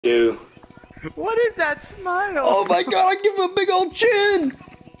do. What is that smile? Oh my god, I give him a big old chin!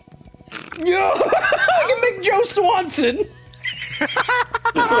 Yo! I can make Joe Swanson!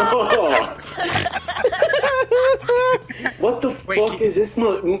 What the fuck is this?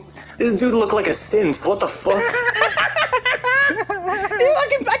 This dude look like a synth. What the fuck?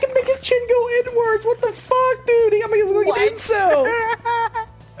 I can make his chin go inwards. What the fuck, dude? He got me like an incel.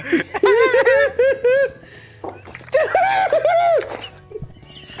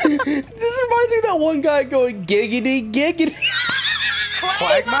 This reminds me of that one guy going giggity giggity.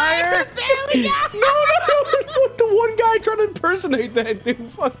 Quagmire? No, the one guy trying to impersonate that dude.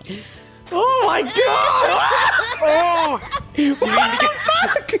 Fuck. Oh my god! Oh! What the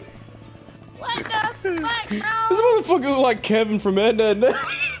fuck? What the fuck, bro? This motherfucker look like Kevin from Ed, Edd n Eddy.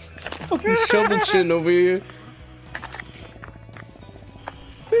 Fucking Shovelchin over here.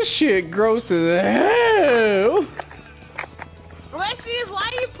 This shit gross as hell. Russians, why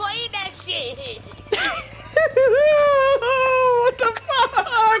are you playing that shit? What the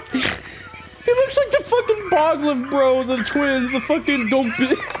fuck? He looks like the fucking Boglev bros, the twins, the fucking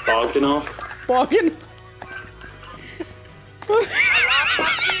Bogdanov? Bogdan.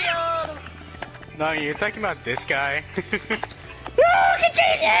 No, you're talking about this guy.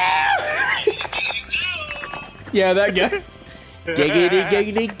 Yeah, that guy. Giggity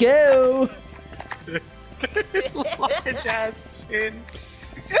giggity go. Large ass chin.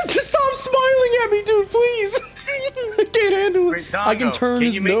 Just stop smiling at me, dude, please. I can't handle it. Wait, I can turn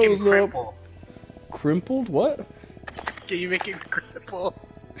his nose up. Crimpled? What? Can you make him cripple?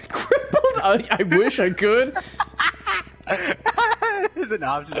 Crippled? I wish I could. There's an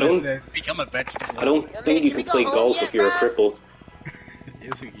option that says become a vegetable. I don't think you can play golf if you're a cripple.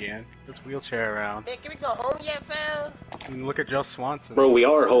 Yes, we can. Let's wheelchair around. Hey, can we go home yet, fam? And look at Joe Swanson. Bro, we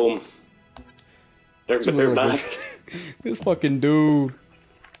are home. They're back. This fucking dude.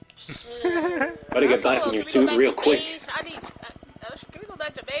 Shit. Better get back in your suit real quick. Can we go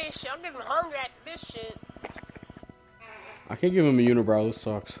back to base? I'm getting hungry after this shit. I can't give him a unibrow, this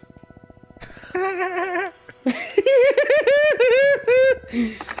sucks.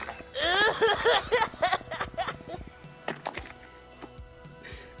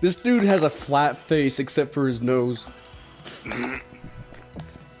 This dude has a flat face except for his nose.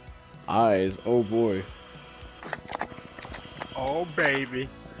 Eyes, oh boy. Oh baby.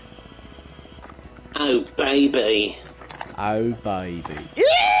 Oh baby. Oh baby.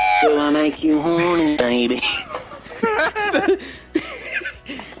 Will I make you horny, baby?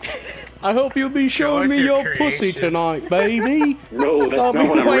 I hope you'll be showing me your pussy tonight, baby. No, that's not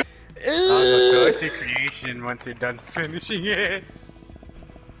what I'm. Show us your creation once you're done finishing it.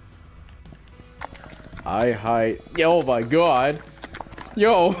 Oh my god.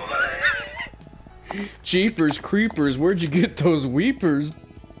 Yo. Jeepers creepers, where'd you get those weepers?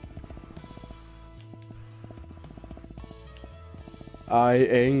 Eye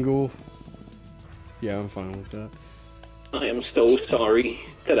angle. Yeah, I'm fine with that. I am so sorry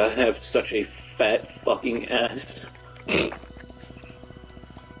that I have such a fat fucking ass.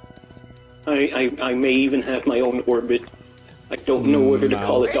 I may even have my own orbit. I don't know whether to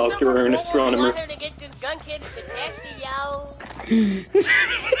call a doctor or an astronomer. I want to get this gun kid to test it, yo.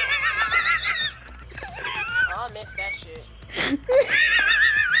 Oh, I missed that shit.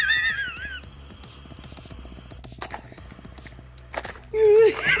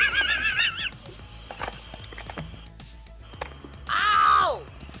 Ow!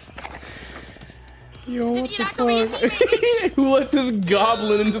 Yo, what the fuck? Who let this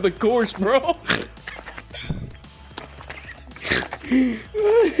goblin into the course, bro?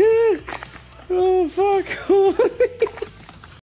 Oh fuck.